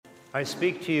I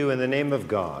speak to you in the name of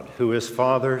God, who is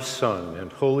Father, Son, and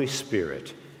Holy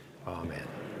Spirit. Amen.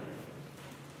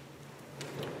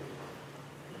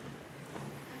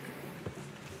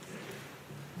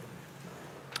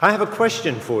 I have a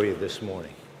question for you this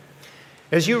morning.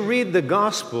 As you read the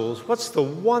Gospels, what's the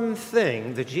one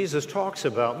thing that Jesus talks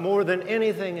about more than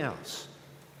anything else?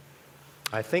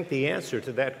 I think the answer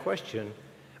to that question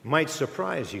might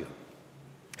surprise you.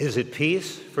 Is it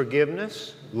peace,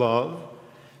 forgiveness, love,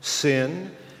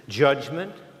 sin,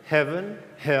 judgment, heaven,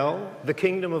 hell, the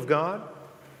kingdom of God?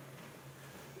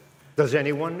 Does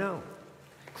anyone know?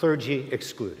 Clergy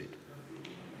excluded.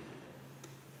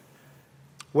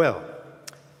 Well,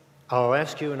 I'll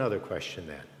ask you another question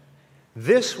then.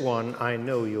 This one I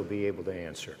know you'll be able to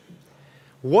answer.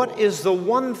 What is the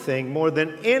one thing more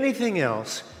than anything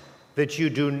else that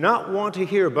you do not want to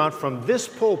hear about from this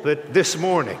pulpit this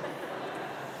morning?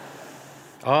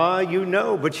 You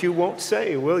know, but you won't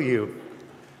say, will you?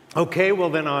 Okay, well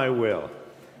then I will.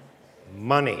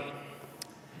 Money.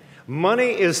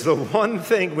 Money is the one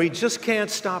thing we just can't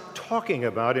stop talking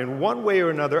about in one way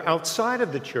or another outside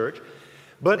of the church,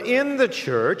 but in the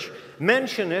church,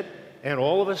 mention it, and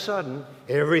all of a sudden,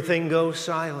 everything goes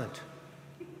silent.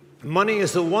 Money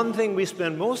is the one thing we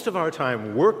spend most of our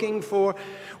time working for,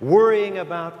 worrying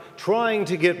about, trying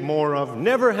to get more of,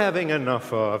 never having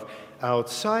enough of,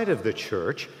 outside of the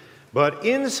church, but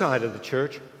inside of the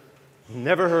church,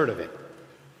 never heard of it.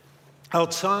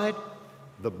 Outside,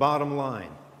 the bottom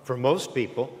line for most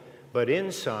people, but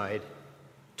inside,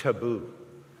 taboo.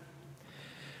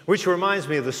 Which reminds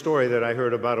me of the story that I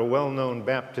heard about a well-known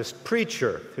Baptist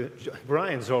preacher.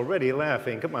 Brian's already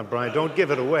laughing. Come on, Brian, don't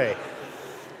give it away.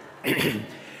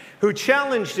 Who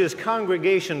challenged his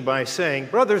congregation by saying,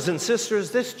 "Brothers and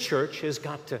sisters, this church has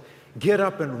got to get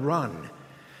up and run."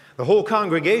 The whole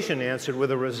congregation answered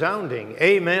with a resounding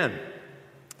amen.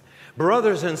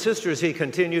 "Brothers and sisters," he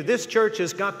continued, "this church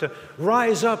has got to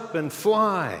rise up and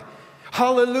fly."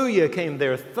 "Hallelujah," came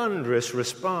their thunderous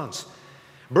response.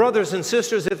 "Brothers and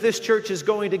sisters, if this church is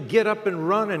going to get up and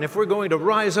run, and if we're going to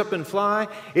rise up and fly,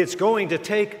 it's going to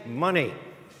take money."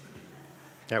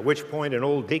 At which point an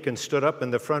old deacon stood up in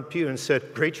the front pew and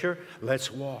said, "Preacher, let's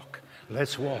walk.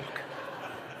 Let's walk."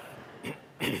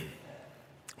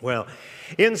 Well,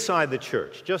 inside the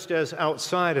church, just as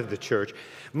outside of the church,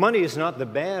 money is not the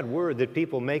bad word that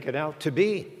people make it out to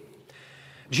be.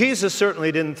 Jesus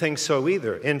certainly didn't think so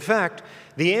either. In fact,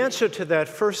 the answer to that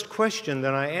first question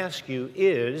that I ask you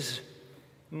is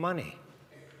money.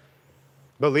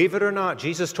 Believe it or not,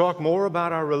 Jesus talked more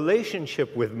about our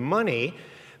relationship with money,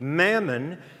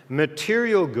 mammon,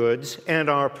 material goods, and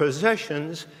our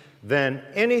possessions than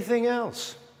anything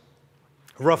else.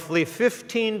 Roughly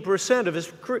 15% of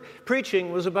his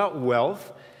preaching was about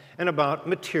wealth and about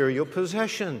material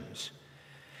possessions.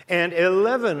 And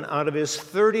 11 out of his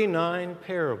 39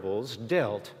 parables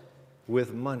dealt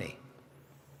with money.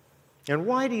 And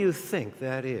why do you think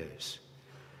that is?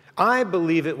 I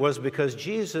believe it was because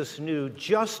Jesus knew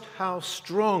just how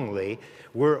strongly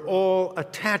we're all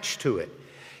attached to it.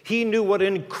 He knew what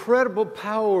incredible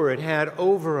power it had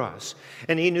over us,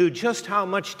 and he knew just how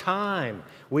much time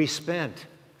we spent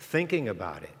thinking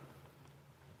about it.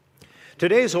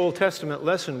 Today's Old Testament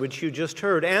lesson, which you just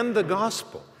heard, and the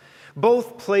gospel,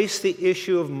 both place the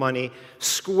issue of money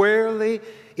squarely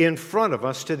in front of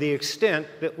us to the extent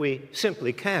that we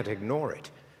simply can't ignore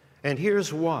it. And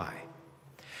here's why.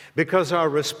 Because our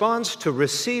response to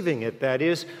receiving it, that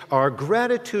is, our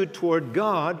gratitude toward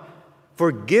God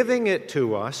for giving it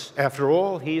to us, after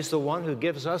all, He's the one who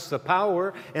gives us the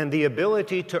power and the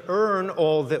ability to earn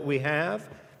all that we have,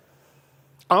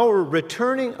 our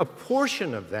returning a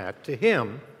portion of that to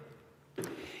Him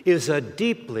is a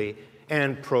deeply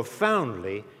and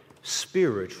profoundly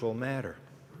spiritual matter.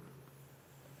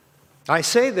 I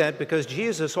say that because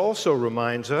Jesus also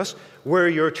reminds us, where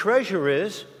your treasure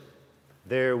is,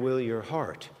 there will your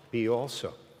heart be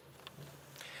also.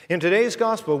 In today's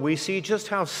gospel, we see just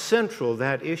how central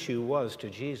that issue was to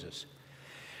Jesus.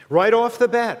 Right off the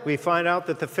bat, we find out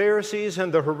that the Pharisees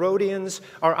and the Herodians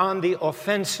are on the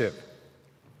offensive.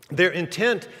 Their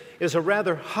intent is a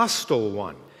rather hostile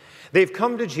one. They've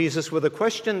come to Jesus with a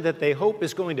question that they hope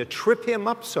is going to trip him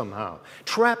up somehow,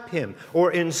 trap him,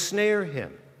 or ensnare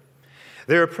him.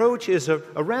 Their approach is a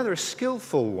rather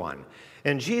skillful one,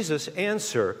 and Jesus'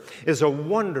 answer is a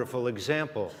wonderful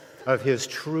example of his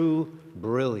true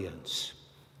brilliance.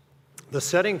 The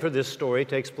setting for this story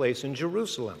takes place in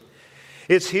Jerusalem.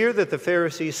 It's here that the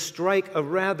Pharisees strike a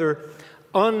rather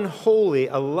unholy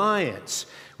alliance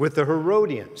with the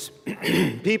Herodians,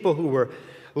 people who were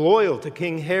loyal to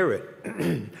King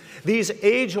Herod. These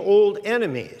age-old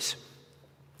enemies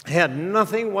had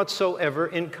nothing whatsoever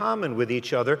in common with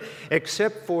each other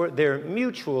except for their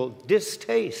mutual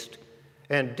distaste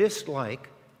and dislike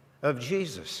of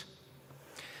Jesus.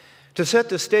 To set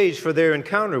the stage for their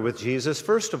encounter with Jesus,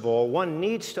 first of all, one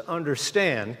needs to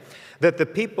understand that the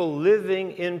people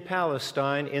living in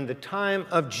Palestine in the time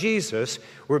of Jesus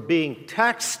were being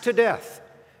taxed to death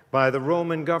by the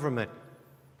Roman government,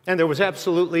 and there was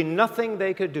absolutely nothing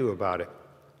they could do about it.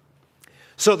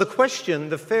 So the question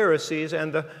the Pharisees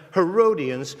and the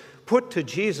Herodians put to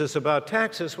Jesus about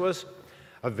taxes was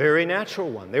a very natural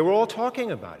one. They were all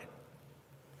talking about it.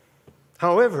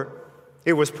 However,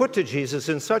 it was put to Jesus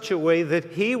in such a way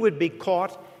that he would be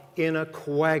caught in a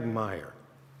quagmire.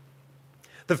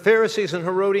 The Pharisees and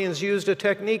Herodians used a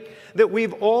technique that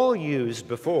we've all used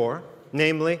before,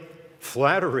 namely,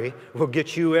 flattery will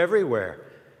get you everywhere.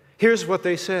 Here's what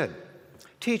they said: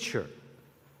 "Teacher,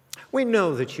 we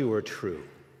know that you are true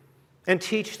and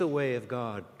teach the way of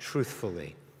God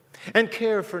truthfully and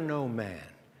care for no man,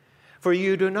 for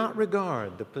you do not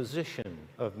regard the position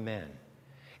of men."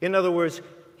 In other words,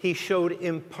 he showed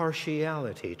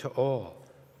impartiality to all.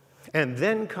 And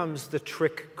then comes the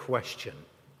trick question.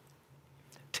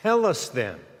 "Tell us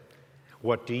then,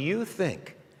 what do you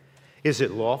think? Is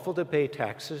it lawful to pay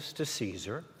taxes to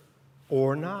Caesar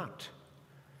or not?"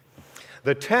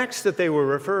 The tax that they were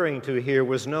referring to here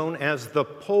was known as the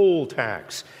poll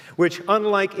tax, which,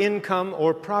 unlike income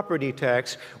or property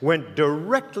tax, went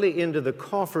directly into the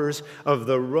coffers of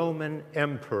the Roman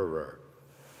emperor.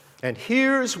 And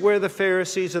here's where the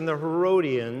Pharisees and the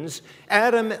Herodians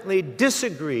adamantly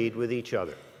disagreed with each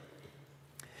other.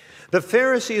 The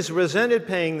Pharisees resented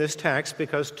paying this tax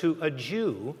because to a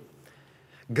Jew,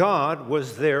 God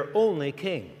was their only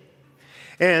king.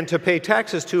 And to pay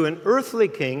taxes to an earthly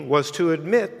king was to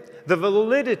admit the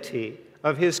validity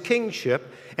of his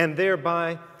kingship and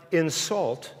thereby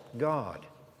insult God.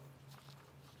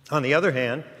 On the other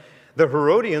hand, the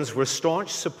Herodians were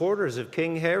staunch supporters of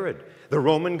King Herod, the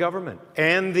Roman government,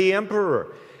 and the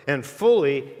emperor, and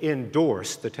fully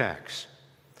endorsed the tax.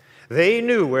 They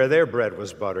knew where their bread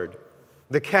was buttered.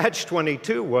 The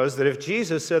catch-22 was that if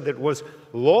Jesus said that it was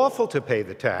lawful to pay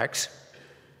the tax,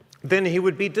 then he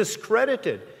would be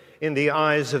discredited in the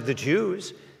eyes of the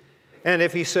Jews. And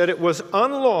if he said it was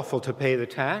unlawful to pay the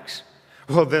tax,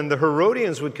 well, then the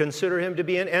Herodians would consider him to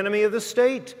be an enemy of the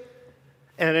state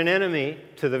and an enemy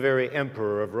to the very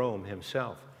emperor of Rome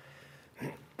himself.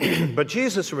 But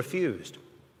Jesus refused.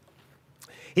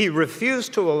 He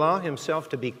refused to allow himself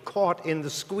to be caught in the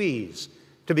squeeze,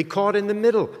 to be caught in the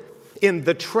middle, in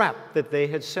the trap that they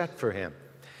had set for him.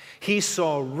 He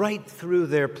saw right through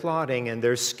their plotting and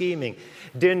their scheming,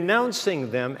 denouncing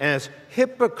them as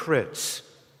hypocrites,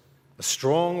 a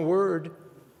strong word,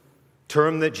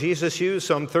 term that Jesus used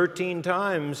some 13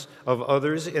 times of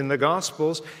others in the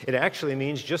Gospels. It actually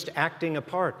means just acting a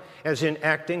part, as in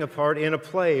acting a part in a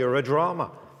play or a drama,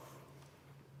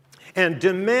 and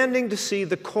demanding to see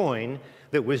the coin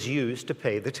that was used to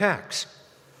pay the tax.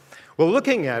 Well,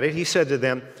 looking at it, he said to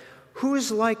them,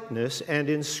 "Whose likeness and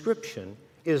inscription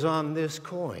is on this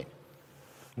coin?"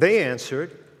 They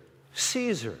answered,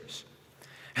 "Caesar's."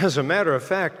 As a matter of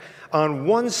fact, on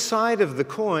one side of the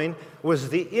coin was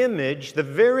the image, the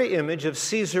very image of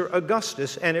Caesar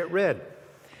Augustus, and it read,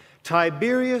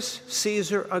 "Tiberius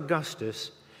Caesar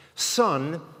Augustus,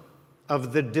 son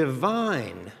of the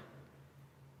divine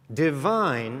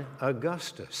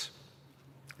Augustus."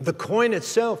 The coin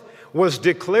itself was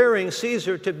declaring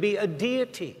Caesar to be a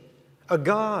deity, a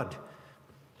god.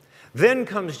 Then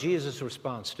comes Jesus'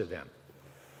 response to them.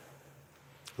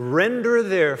 "Render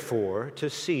therefore to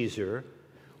Caesar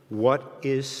what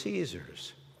is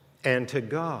Caesar's, and to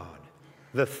God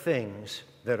the things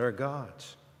that are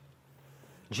God's."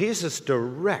 Jesus'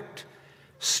 direct,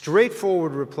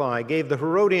 straightforward reply gave the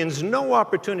Herodians no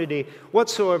opportunity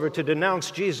whatsoever to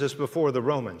denounce Jesus before the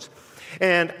Romans.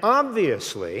 And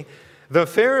obviously, the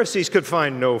Pharisees could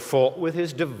find no fault with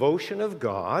his devotion of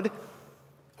God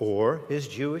or his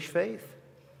Jewish faith.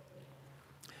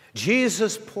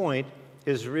 Jesus' point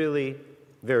is really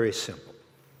very simple.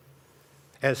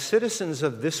 As citizens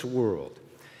of this world,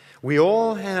 we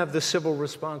all have the civil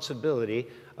responsibility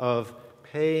of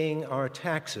paying our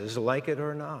taxes, like it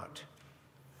or not.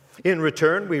 In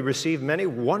return, we receive many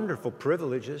wonderful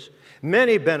privileges,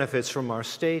 many benefits from our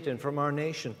state and from our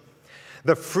nation.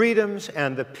 The freedoms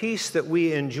and the peace that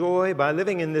we enjoy by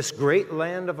living in this great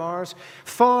land of ours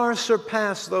far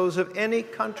surpass those of any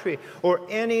country or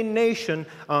any nation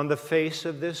on the face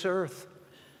of this earth.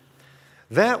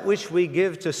 That which we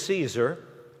give to Caesar,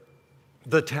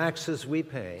 the taxes we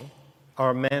pay,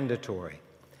 are mandatory.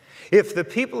 If the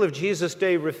people of Jesus'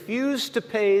 day refused to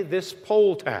pay this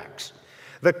poll tax,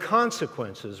 the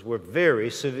consequences were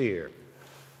very severe.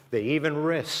 They even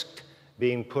risked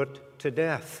being put to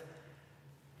death.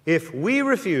 If we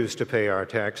refuse to pay our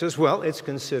taxes, well, it's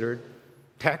considered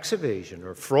tax evasion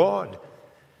or fraud,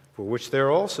 for which there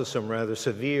are also some rather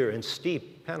severe and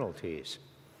steep penalties.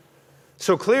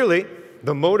 So clearly,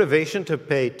 the motivation to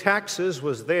pay taxes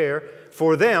was there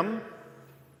for them,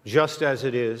 just as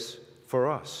it is for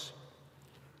us.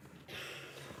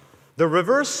 The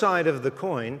reverse side of the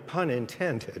coin, pun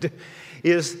intended,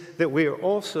 is that we are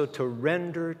also to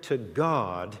render to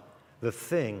God the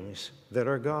things that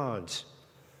are God's.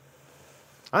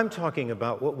 I'm talking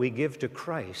about what we give to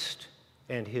Christ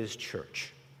and His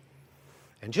church.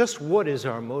 And just what is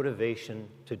our motivation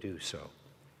to do so?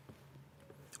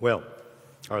 Well,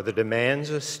 are the demands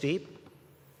as steep?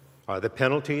 Are the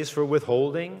penalties for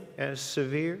withholding as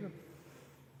severe?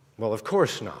 Well, of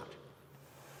course not.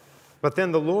 But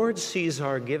then the Lord sees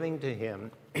our giving to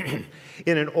Him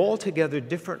in an altogether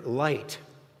different light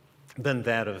than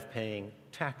that of paying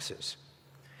taxes.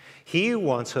 He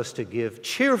wants us to give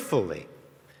cheerfully.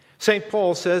 St.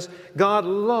 Paul says God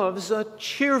loves a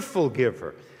cheerful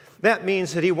giver. That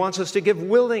means that He wants us to give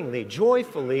willingly,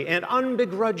 joyfully, and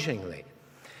unbegrudgingly.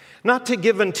 Not to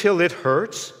give until it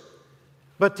hurts,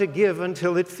 but to give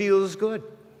until it feels good,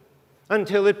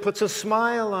 until it puts a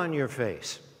smile on your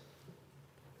face.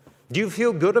 Do you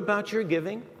feel good about your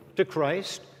giving to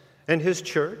Christ and His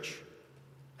church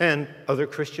and other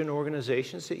Christian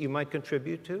organizations that you might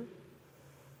contribute to?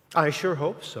 I sure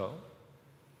hope so.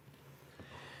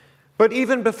 But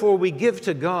even before we give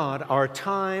to God our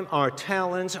time, our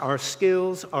talents, our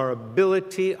skills, our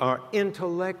ability, our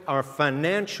intellect, our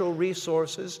financial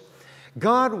resources,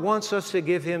 God wants us to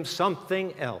give Him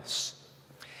something else.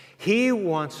 He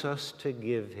wants us to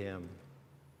give Him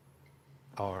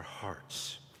our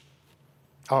hearts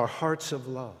of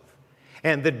love,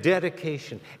 and the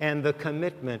dedication and the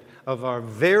commitment of our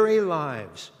very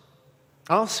lives.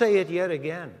 I'll say it yet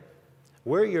again.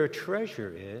 Where your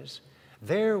treasure is,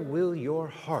 there will your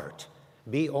heart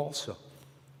be also.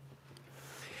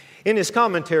 In his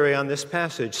commentary on this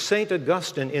passage, St.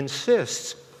 Augustine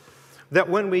insists that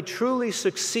when we truly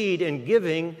succeed in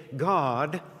giving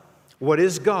God what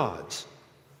is God's,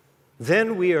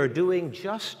 then we are doing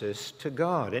justice to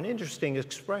God. An interesting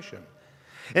expression.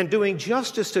 And doing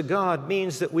justice to God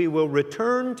means that we will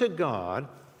return to God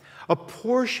a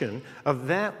portion of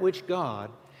that which God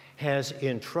has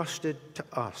entrusted to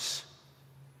us.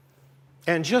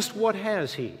 And just what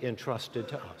has He entrusted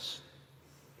to us?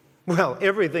 Well,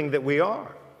 everything that we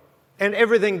are and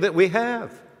everything that we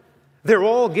have. They're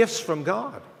all gifts from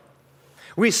God.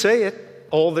 We say it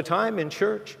all the time in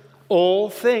church. All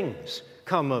things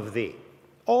come of Thee.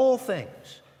 All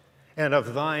things. And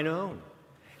of Thine own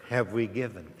have we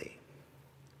given Thee.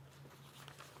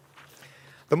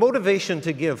 The motivation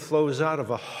to give flows out of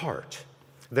a heart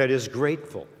that is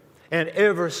grateful and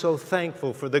ever so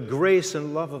thankful for the grace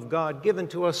and love of God given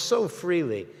to us so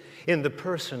freely in the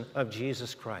person of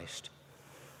Jesus Christ.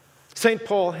 St.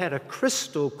 Paul had a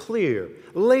crystal clear,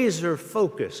 laser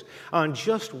focus on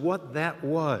just what that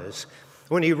was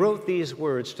when he wrote these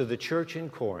words to the church in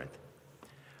Corinth.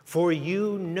 For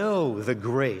you know the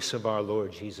grace of our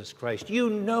Lord Jesus Christ. You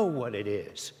know what it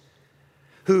is.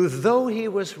 Who, though He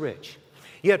was rich,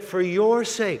 yet for your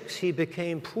sakes He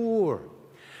became poor,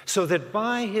 so that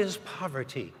by His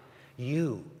poverty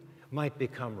you might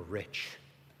become rich.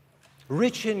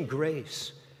 Rich in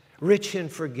grace, rich in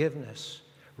forgiveness,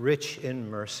 rich in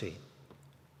mercy.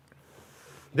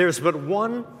 There's but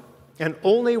one and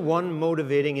only one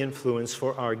motivating influence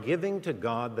for our giving to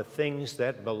God the things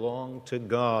that belong to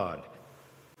God.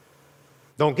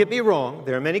 Don't get me wrong,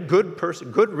 there are many good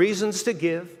reasons to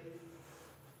give.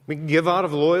 We can give out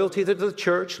of loyalty to the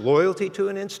church, loyalty to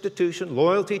an institution,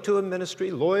 loyalty to a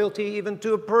ministry, loyalty even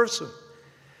to a person.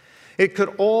 It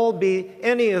could all be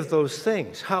any of those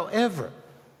things. However,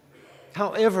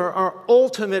 our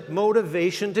ultimate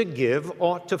motivation to give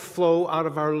ought to flow out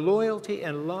of our loyalty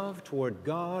and love toward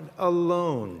God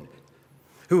alone,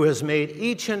 who has made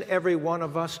each and every one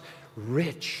of us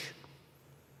rich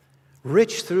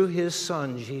through His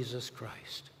Son, Jesus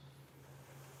Christ.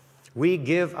 We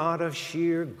give out of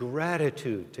sheer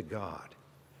gratitude to God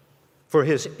for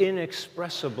His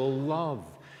inexpressible love,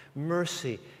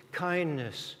 mercy,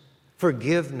 kindness,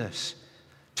 forgiveness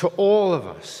to all of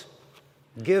us,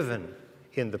 given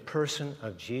in the person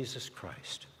of Jesus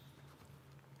Christ.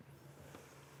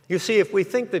 You see, if we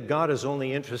think that God is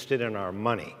only interested in our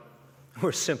money,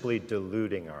 we're simply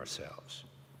deluding ourselves.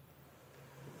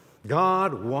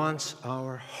 God wants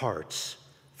our hearts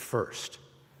first.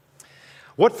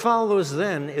 What follows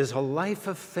then is a life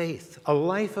of faith, a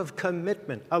life of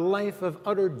commitment, a life of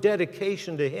utter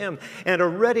dedication to Him, and a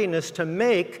readiness to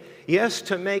make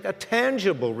a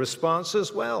tangible response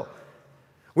as well,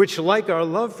 which, like our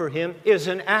love for Him, is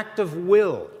an act of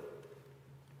will.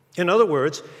 In other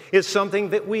words, it's something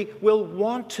that we will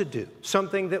want to do,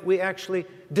 something that we actually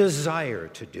desire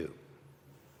to do.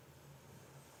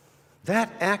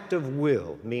 That act of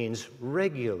will means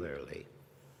regularly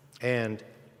and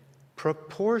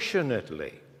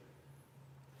proportionately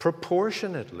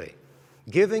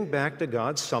giving back to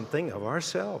God something of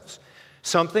ourselves,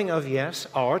 something of, yes,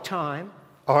 our time,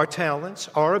 our talents,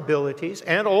 our abilities,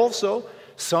 and also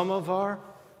some of our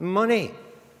money.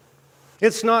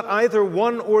 It's not either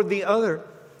one or the other.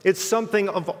 It's something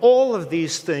of all of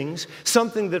these things,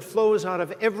 something that flows out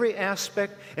of every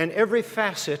aspect and every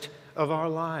facet of our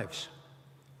lives.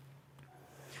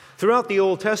 Throughout the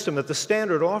Old Testament, the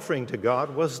standard offering to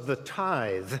God was the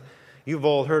tithe. You've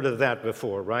all heard of that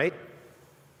before, right?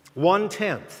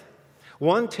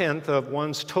 1/10 of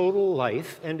one's total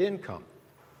life and income.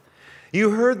 You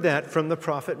heard that from the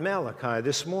prophet Malachi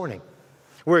this morning,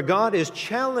 where God is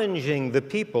challenging the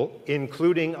people,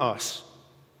 including us,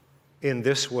 in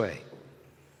this way.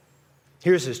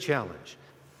 Here's his challenge.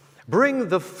 Bring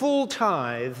the full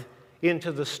tithe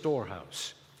into the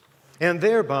storehouse, and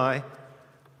thereby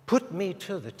put me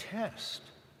to the test.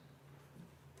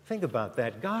 Think about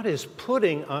that. God is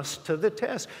putting us to the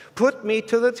test. Put me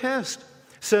to the test,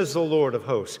 says the Lord of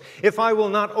hosts, if I will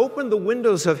not open the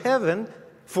windows of heaven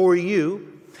for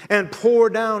you and pour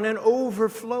down an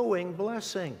overflowing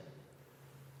blessing.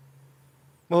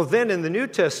 Well, then in the New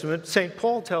Testament, St.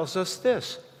 Paul tells us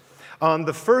this. On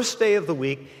the first day of the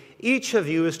week, each of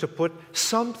you is to put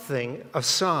something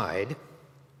aside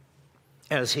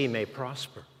as he may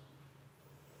prosper.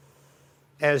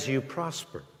 As you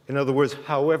prosper. In other words,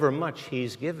 however much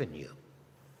he's given you.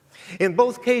 In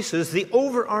both cases, the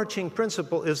overarching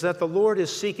principle is that the Lord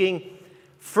is seeking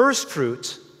first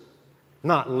fruits,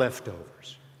 not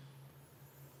leftovers.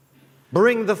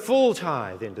 Bring the full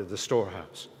tithe into the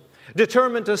storehouse.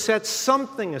 Determined to set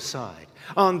something aside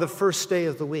on the first day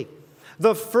of the week.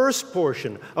 The first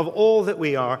portion of all that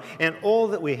we are and all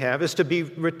that we have is to be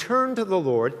returned to the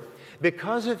Lord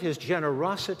because of His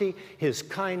generosity, His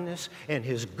kindness, and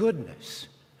His goodness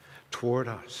toward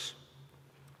us.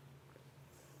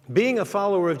 Being a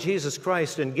follower of Jesus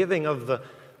Christ and giving of the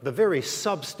very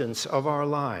substance of our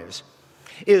lives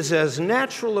is as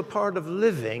natural a part of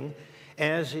living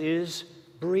as is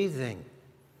breathing.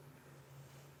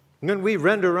 When we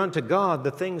render unto God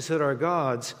the things that are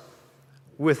God's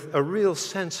with a real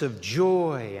sense of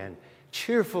joy and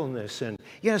cheerfulness and,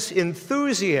 yes,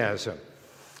 enthusiasm,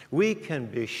 we can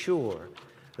be sure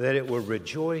that it will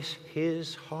rejoice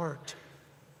His heart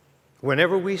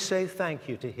whenever we say thank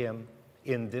you to Him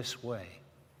in this way.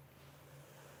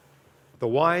 The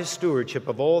wise stewardship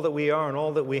of all that we are and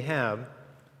all that we have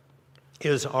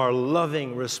is our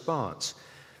loving response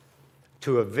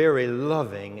to a very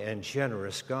loving and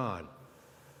generous God.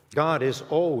 God is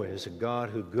always a God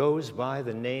who goes by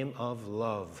the name of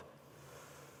love.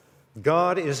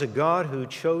 God is a God who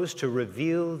chose to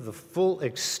reveal the full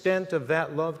extent of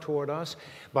that love toward us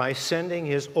by sending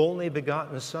His only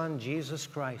begotten Son, Jesus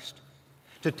Christ,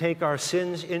 to take our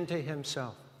sins into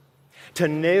Himself, to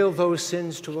nail those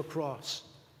sins to a cross,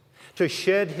 to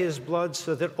shed His blood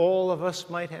so that all of us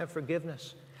might have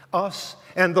forgiveness, us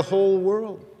and the whole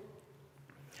world.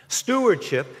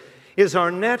 Stewardship is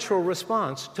our natural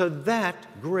response to that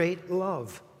great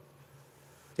love.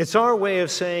 It's our way of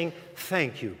saying,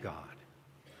 thank you, God.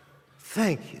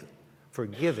 Thank you for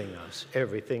giving us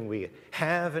everything we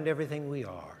have and everything we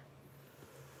are.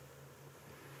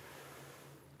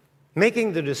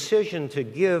 Making the decision to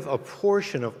give a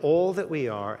portion of all that we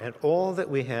are and all that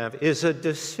we have is a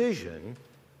decision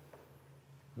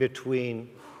between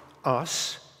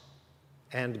us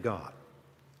and God.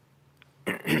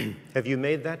 Have you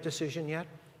made that decision yet?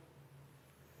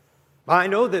 I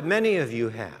know that many of you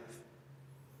have.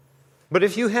 But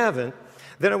if you haven't,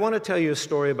 then I want to tell you a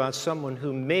story about someone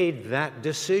who made that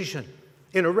decision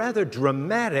in a rather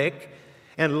dramatic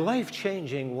and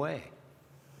life-changing way.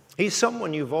 He's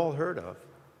someone you've all heard of.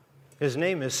 His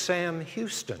name is Sam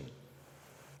Houston,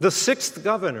 the 6th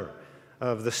governor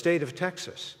of the state of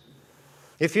Texas.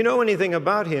 If you know anything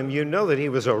about him, you know that he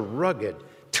was a rugged,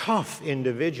 tough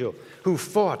individual who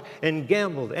fought and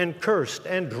gambled and cursed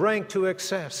and drank to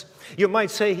excess. You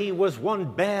might say he was one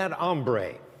bad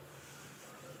hombre.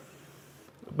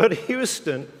 But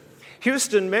Houston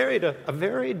married a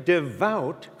very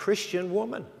devout Christian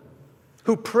woman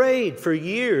who prayed for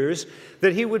years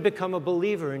that he would become a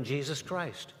believer in Jesus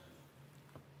Christ.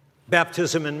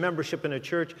 Baptism and membership in a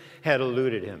church had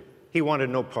eluded him. He wanted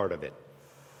no part of it.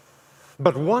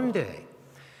 But one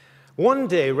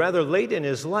day, rather late in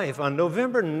his life, on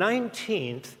November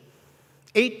 19th,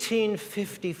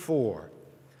 1854,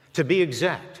 to be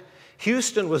exact,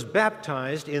 Houston was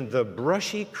baptized in the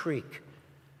Brushy Creek.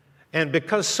 And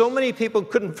because so many people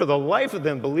couldn't for the life of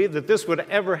them believe that this would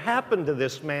ever happen to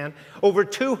this man, over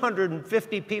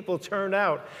 250 people turned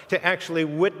out to actually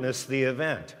witness the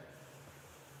event.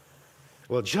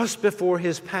 Well, just before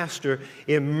his pastor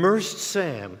immersed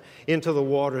Sam into the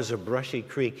waters of Brushy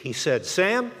Creek, he said,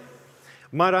 "Sam,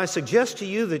 might I suggest to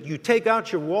you that you take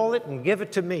out your wallet and give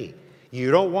it to me?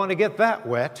 You don't want to get that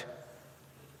wet."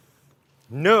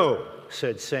 "No,"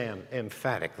 said Sam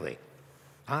emphatically.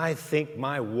 "I think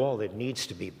my wallet needs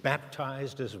to be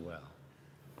baptized as well."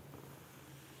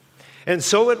 And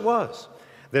so it was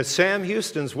that Sam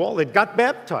Houston's wallet got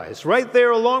baptized right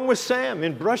there along with Sam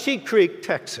in Brushy Creek,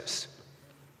 Texas.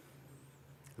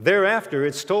 Thereafter,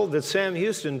 it's told that Sam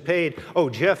Houston paid,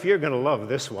 oh, Jeff, you're going to love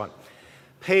this one,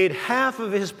 paid half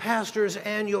of his pastor's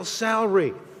annual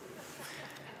salary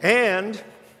and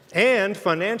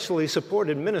financially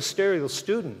supported ministerial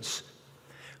students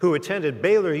who attended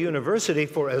Baylor University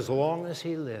for as long as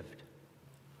he lived.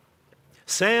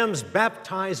 Sam's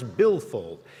baptized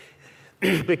billfold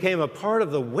became a part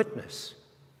of the witness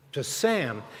to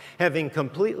Sam having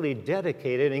completely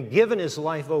dedicated and given his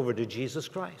life over to Jesus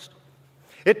Christ.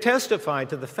 It testified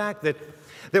to the fact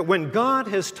that when God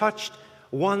has touched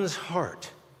one's heart,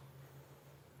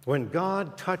 when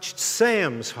God touched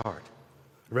Sam's heart,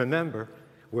 remember,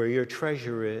 where your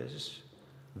treasure is,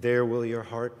 there will your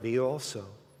heart be also.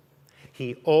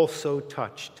 He also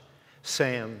touched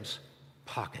Sam's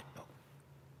pocketbook.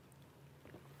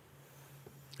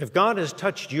 If God has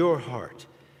touched your heart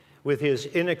with his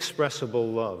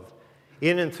inexpressible love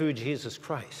in and through Jesus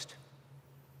Christ,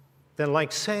 then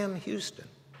like Sam Houston,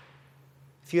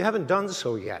 if you haven't done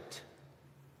so yet,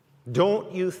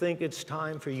 don't you think it's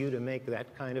time for you to make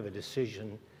that kind of a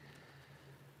decision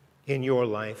in your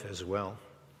life as well?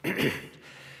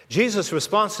 Jesus'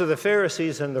 response to the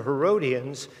Pharisees and the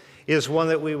Herodians is one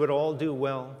that we would all do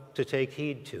well to take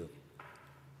heed to.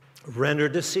 Render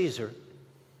to Caesar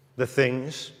the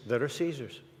things that are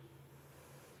Caesar's,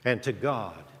 and to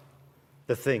God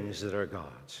the things that are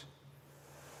God's.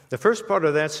 The first part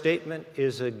of that statement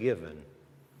is a given.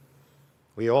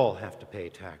 We all have to pay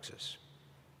taxes.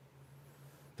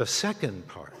 The second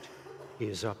part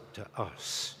is up to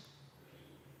us.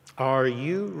 Are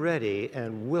you ready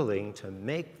and willing to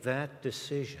make that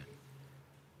decision?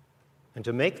 And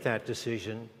to make that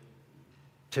decision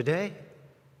today?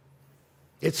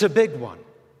 It's a big one.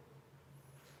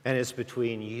 And it's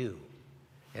between you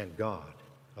and God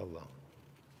alone.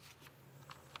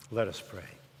 Let us pray.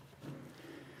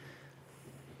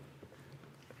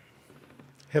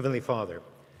 Heavenly Father,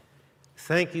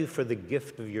 thank you for the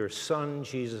gift of your Son,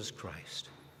 Jesus Christ,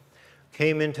 who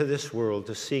came into this world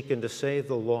to seek and to save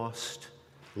the lost,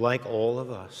 like all of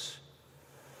us,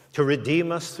 to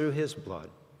redeem us through his blood,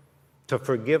 to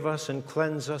forgive us and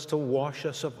cleanse us, to wash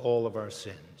us of all of our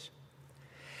sins.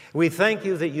 We thank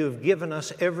you that you have given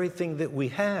us everything that we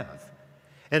have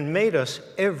and made us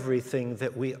everything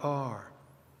that we are.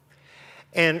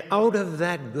 And out of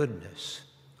that goodness,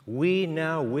 we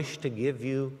now wish to give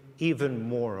you even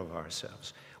more of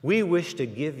ourselves. We wish to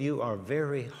give you our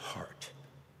very heart.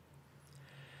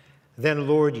 Then,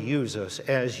 Lord, use us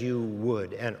as you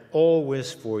would, and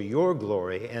always for your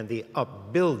glory and the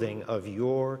upbuilding of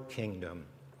your kingdom.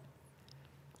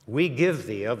 We give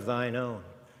thee of thine own,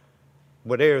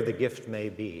 whatever the gift may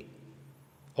be.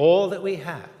 All that we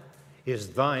have is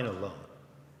thine alone,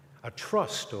 a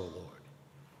trust, O Lord,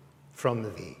 from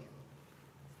thee.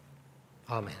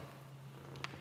 Amen.